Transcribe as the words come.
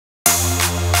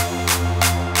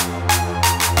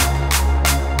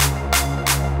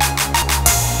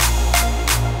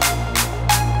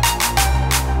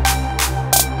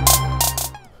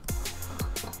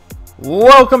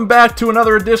Welcome back to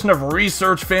another edition of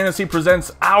Research Fantasy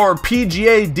presents our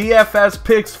PGA DFS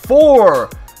picks for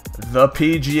the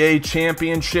PGA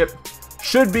Championship.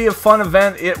 Should be a fun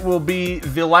event. It will be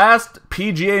the last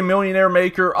PGA Millionaire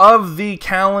Maker of the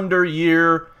calendar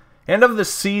year and of the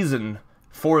season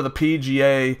for the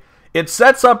PGA. It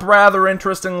sets up rather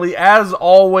interestingly, as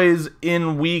always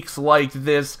in weeks like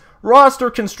this.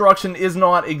 Roster construction is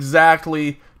not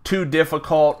exactly too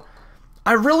difficult.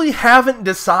 I really haven't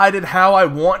decided how I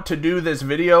want to do this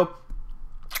video,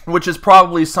 which is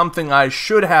probably something I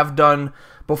should have done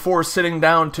before sitting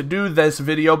down to do this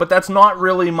video, but that's not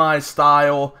really my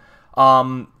style.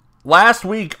 Last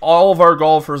week, all of our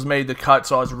golfers made the cut,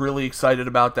 so I was really excited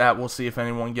about that. We'll see if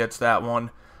anyone gets that one.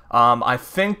 I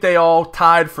think they all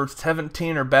tied for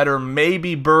 17 or better.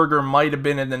 Maybe Berger might have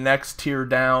been in the next tier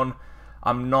down.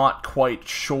 I'm not quite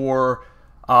sure.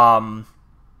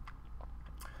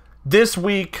 This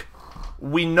week,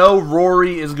 we know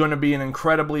Rory is going to be an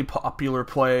incredibly popular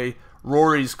play.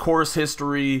 Rory's course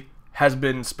history has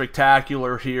been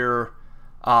spectacular here.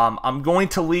 I'm going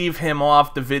to leave him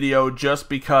off the video just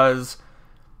because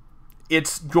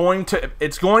it's going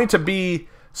to be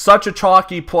such a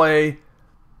chalky play.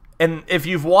 And if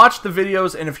you've watched the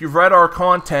videos and if you've read our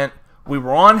content, we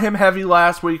were on him heavy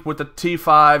last week with the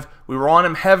T5. We were on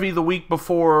him heavy the week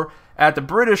before at the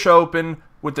British Open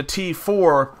with the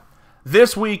T4.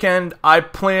 This weekend, I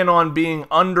plan on being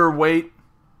underweight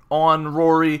on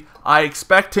Rory. I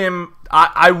expect him,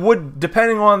 I would,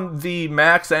 depending on the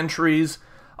max entries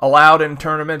allowed in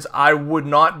tournaments, I would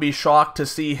not be shocked to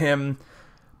see him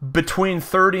between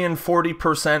 30 and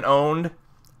 40% owned.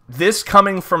 This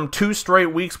coming from 2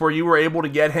 straight weeks where you were able to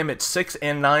get him at 6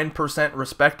 and 9%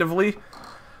 respectively.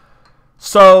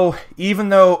 So, even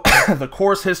though the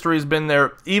course history has been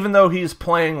there, even though he's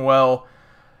playing well,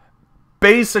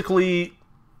 basically,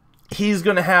 he's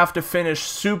going to have to finish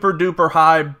super duper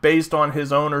high based on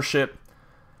his ownership,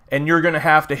 and you're going to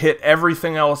have to hit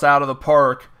everything else out of the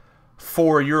park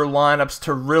for your lineups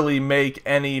to really make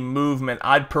any movement.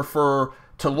 I'd prefer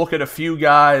to look at a few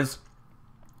guys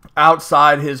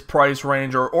outside his price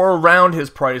range or around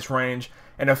his price range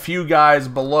and a few guys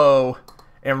below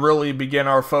and really begin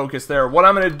our focus there. What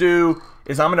I'm going to do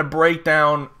is I'm going to break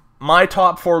down my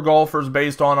top 4 golfers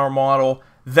based on our model.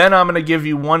 Then I'm going to give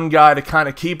you one guy to kind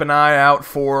of keep an eye out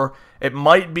for. It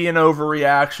might be an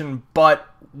overreaction, but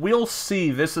we'll see.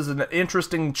 This is an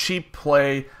interesting cheap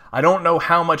play. I don't know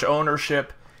how much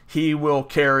ownership he will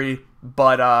carry,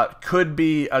 but could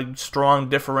be a strong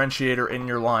differentiator in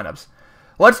your lineups.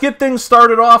 Let's get things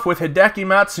started off with Hideki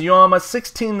Matsuyama,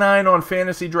 16.9 on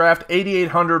Fantasy Draft,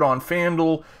 8,800 on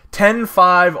FanDuel,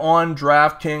 10.5 on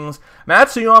Draftkings.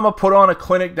 Matsuyama put on a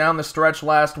clinic down the stretch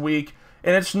last week,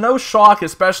 and it's no shock,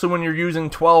 especially when you're using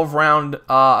 12-round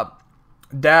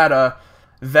data,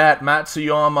 that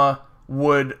Matsuyama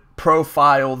would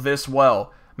profile this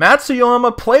well.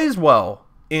 Matsuyama plays well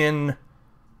in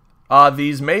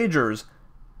these majors.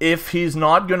 If he's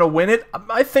not going to win it,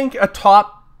 I think a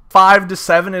top 5 to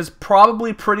 7 is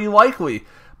probably pretty likely.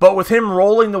 But with him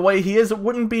rolling the way he is, it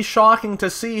wouldn't be shocking to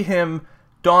see him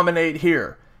dominate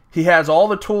here. He has all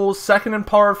the tools, second in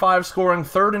par 5 scoring,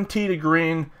 third in tee to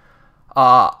green.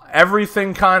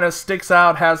 Everything kind of sticks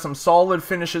out, has some solid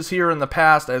finishes here in the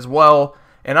past as well,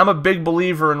 and I'm a big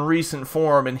believer in recent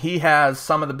form, and he has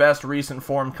some of the best recent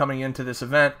form coming into this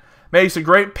event. Makes a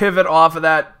great pivot off of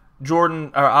that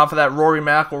Rory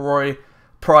McIlroy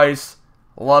price.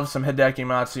 Love some Hideki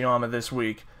Matsuyama this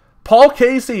week. Paul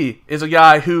Casey is a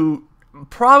guy who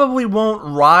probably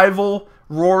won't rival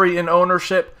Rory in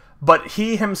ownership, but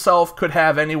he himself could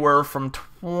have anywhere from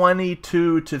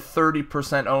 22 to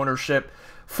 30% ownership.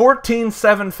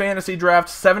 14.7 Fantasy Draft,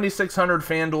 7,600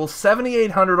 FanDuel,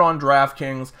 7,800 on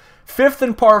DraftKings, 5th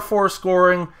in par 4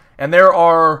 scoring, and there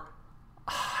are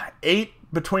 8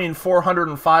 between 400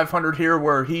 and 500 here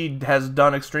where he has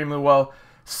done extremely well.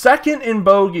 2nd in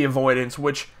bogey avoidance,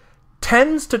 which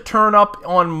tends to turn up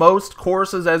on most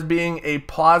courses as being a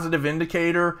positive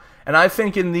indicator, and I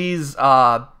think in these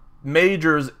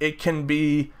majors it can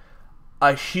be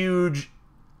a huge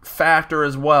factor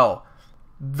as well.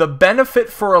 The benefit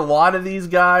for a lot of these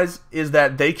guys is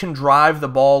that they can drive the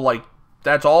ball. Like,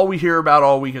 that's all we hear about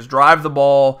all week is drive the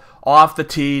ball off the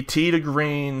tee to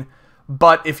green.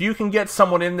 But if you can get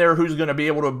someone in there who's going to be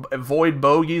able to avoid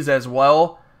bogeys as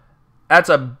well, that's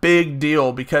a big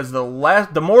deal, because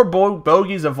the more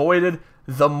bogeys avoided,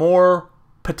 the more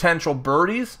potential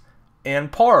birdies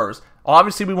and pars.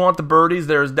 Obviously, we want the birdies.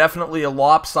 There's definitely a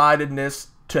lopsidedness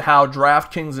to how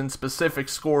DraftKings in specific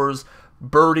scores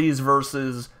birdies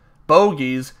versus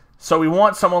bogeys. So we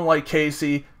want someone like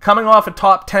Casey, coming off a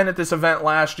top 10 at this event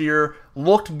last year,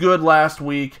 looked good last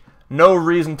week. No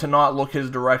reason to not look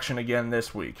his direction again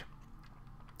this week.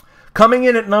 Coming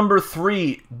in at number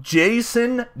 3,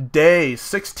 Jason Day,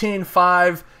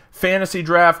 16.5 fantasy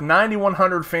draft,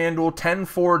 9,100 FanDuel,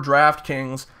 10.4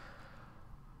 Draftkings.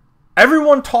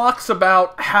 Everyone talks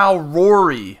about how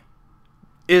Rory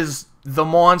is the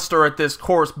monster at this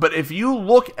course, but if you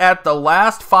look at the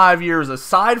last 5 years,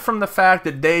 aside from the fact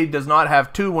that Day does not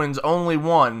have 2 wins, only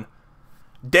 1,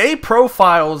 Day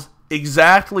profiles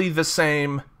exactly the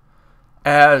same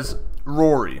as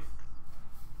Rory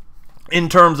in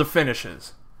terms of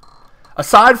finishes.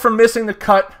 Aside from missing the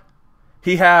cut,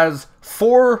 he has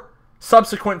 4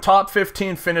 subsequent top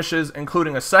 15 finishes,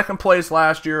 including a 2nd place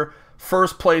last year,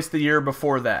 1st place the year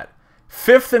before that.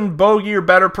 5th in bogey or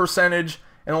better percentage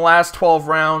in the last 12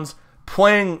 rounds,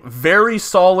 playing very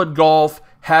solid golf,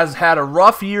 has had a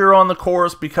rough year on the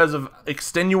course because of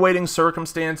extenuating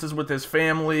circumstances with his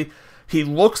family. He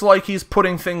looks like he's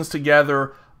putting things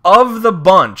together. Of the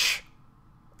bunch,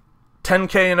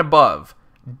 10K and above,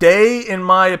 Day, in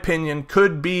my opinion,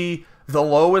 could be the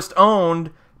lowest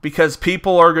owned because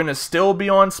people are going to still be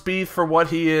on Spieth for what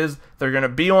he is. They're going to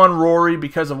be on Rory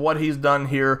because of what he's done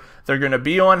here. They're going to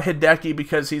be on Hideki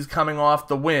because he's coming off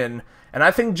the win. And I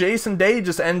think Jason Day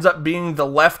just ends up being the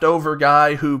leftover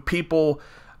guy who people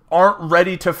aren't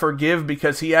ready to forgive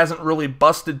because he hasn't really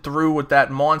busted through with that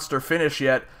monster finish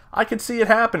yet. I could see it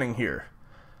happening here.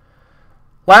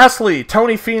 Lastly,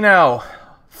 Tony Finau,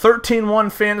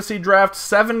 13-1 fantasy draft,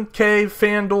 7K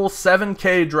FanDuel,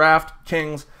 7K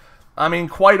Draftkings. I mean,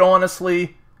 quite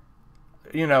honestly,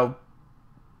 you know,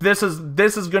 this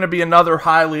is going to be another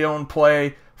highly owned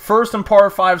play. 1st in par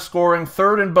 5 scoring,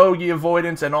 3rd in bogey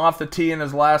avoidance, and off the tee in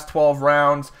his last 12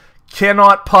 rounds.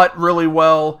 Cannot putt really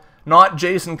well. Not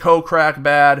Jason Kokrak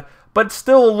bad, but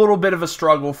still a little bit of a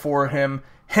struggle for him.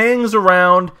 Hangs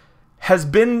around. Has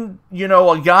been, you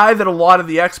know, a guy that a lot of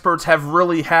the experts have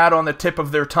really had on the tip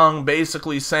of their tongue,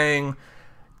 basically saying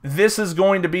this is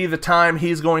going to be the time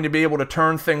he's going to be able to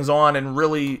turn things on and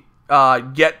really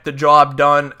get the job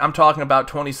done. I'm talking about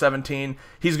 2017.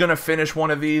 He's going to finish one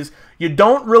of these. You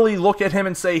don't really look at him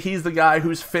and say he's the guy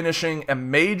who's finishing a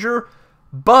major,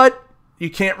 but you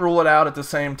can't rule it out at the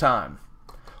same time.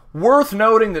 Worth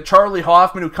noting that Charlie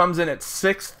Hoffman, who comes in at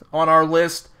 6th on our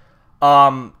list,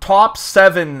 top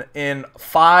 7 in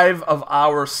 5 of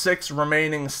our 6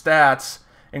 remaining stats,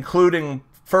 including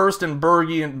 1st in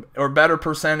bogey or better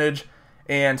percentage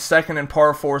and 2nd in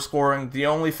par 4 scoring. The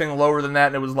only thing lower than that,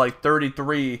 and it was like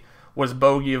 33, was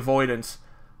bogey avoidance.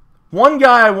 One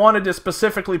guy I wanted to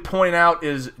specifically point out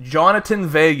is Jonathan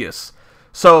Vegas.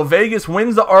 So Vegas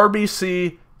wins the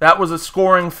RBC. That was a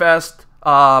scoring fest.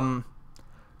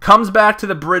 Comes back to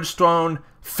the Bridgestone,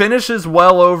 finishes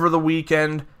well over the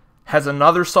weekend, has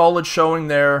another solid showing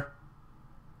there.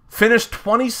 Finished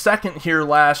 22nd here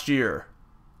last year.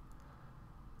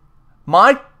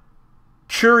 My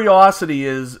curiosity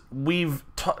is we've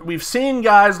seen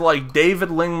guys like David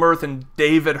Lingmerth and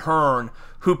David Hearn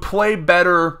who play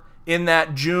better in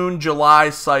that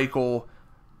June-July cycle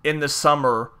in the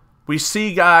summer. We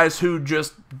see guys who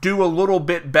just do a little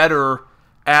bit better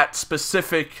at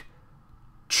specific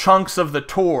chunks of the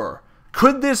tour.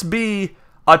 Could this be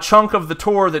a chunk of the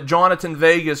tour that Jonathan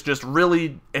Vegas just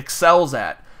really excels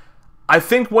at? I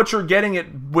think what you're getting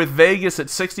at with Vegas at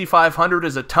 6,500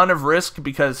 is a ton of risk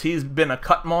because he's been a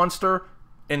cut monster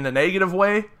in the negative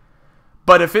way.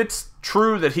 But if it's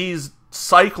true that he's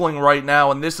cycling right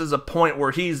now and this is a point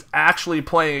where he's actually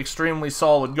playing extremely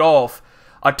solid golf,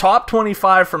 a top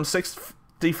 25 from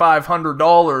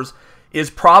 $6,500 is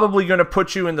probably going to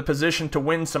put you in the position to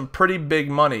win some pretty big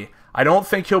money. I don't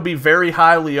think he'll be very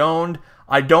highly owned.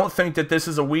 I don't think that this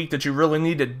is a week that you really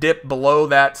need to dip below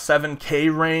that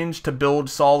 7K range to build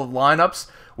solid lineups,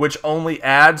 which only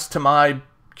adds to my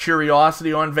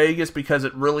curiosity on Vegas because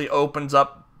it really opens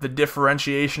up the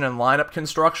differentiation in lineup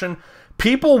construction.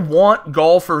 People want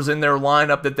golfers in their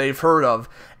lineup that they've heard of,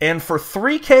 and for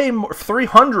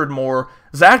 300 more,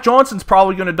 Zach Johnson's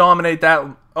probably going to dominate that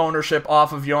ownership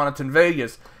off of Jonathan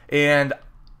Vegas. And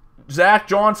Zach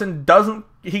Johnson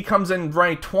he comes in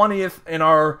ranked 20th in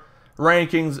our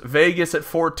rankings, Vegas at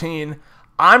 14.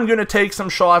 I'm going to take some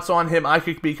shots on him. I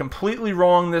could be completely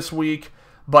wrong this week,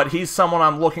 but he's someone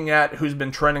I'm looking at who's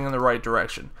been trending in the right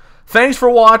direction. Thanks for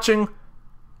watching.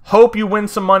 Hope you win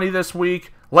some money this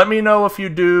week. Let me know if you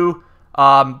do.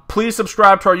 Please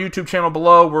subscribe to our YouTube channel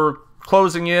below. We're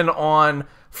closing in on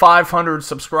 500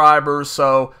 subscribers,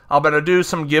 so I'm going to do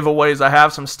some giveaways. I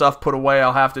have some stuff put away.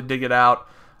 I'll have to dig it out.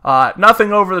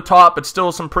 Nothing over the top, but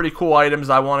still some pretty cool items.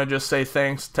 I want to just say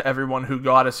thanks to everyone who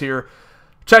got us here.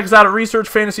 Check us out at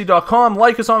researchfantasy.com.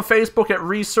 Like us on Facebook at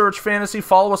Research Fantasy.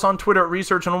 Follow us on Twitter at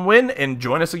Research and Win. And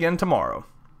join us again tomorrow.